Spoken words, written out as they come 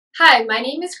Hi, my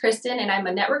name is Kristen and I'm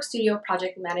a Network Studio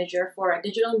Project Manager for a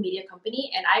digital media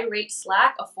company, and I rate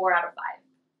Slack a 4 out of 5.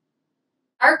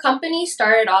 Our company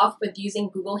started off with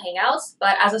using Google Hangouts,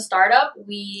 but as a startup,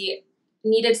 we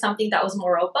needed something that was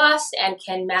more robust and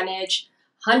can manage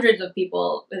hundreds of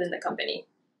people within the company.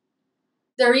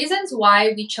 The reasons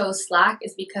why we chose Slack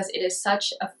is because it is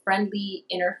such a friendly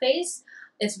interface.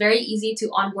 It's very easy to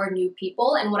onboard new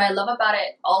people, and what I love about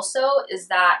it also is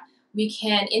that we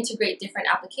can integrate different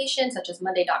applications such as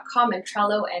Monday.com and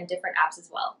Trello and different apps as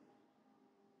well.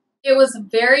 It was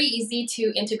very easy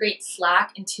to integrate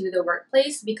Slack into the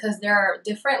workplace because there are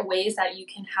different ways that you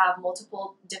can have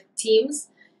multiple teams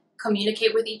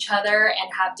communicate with each other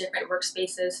and have different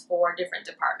workspaces for different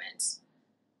departments.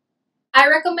 I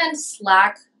recommend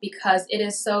Slack because it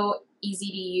is so easy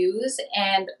to use,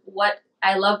 and what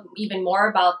I love even more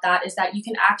about that is that you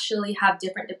can actually have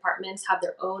different departments have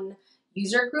their own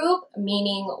user group,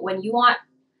 meaning when you want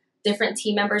different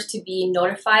team members to be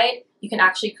notified, you can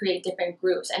actually create different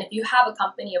groups. And if you have a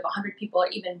company of 100 people or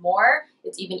even more,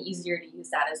 it's even easier to use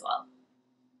that as well.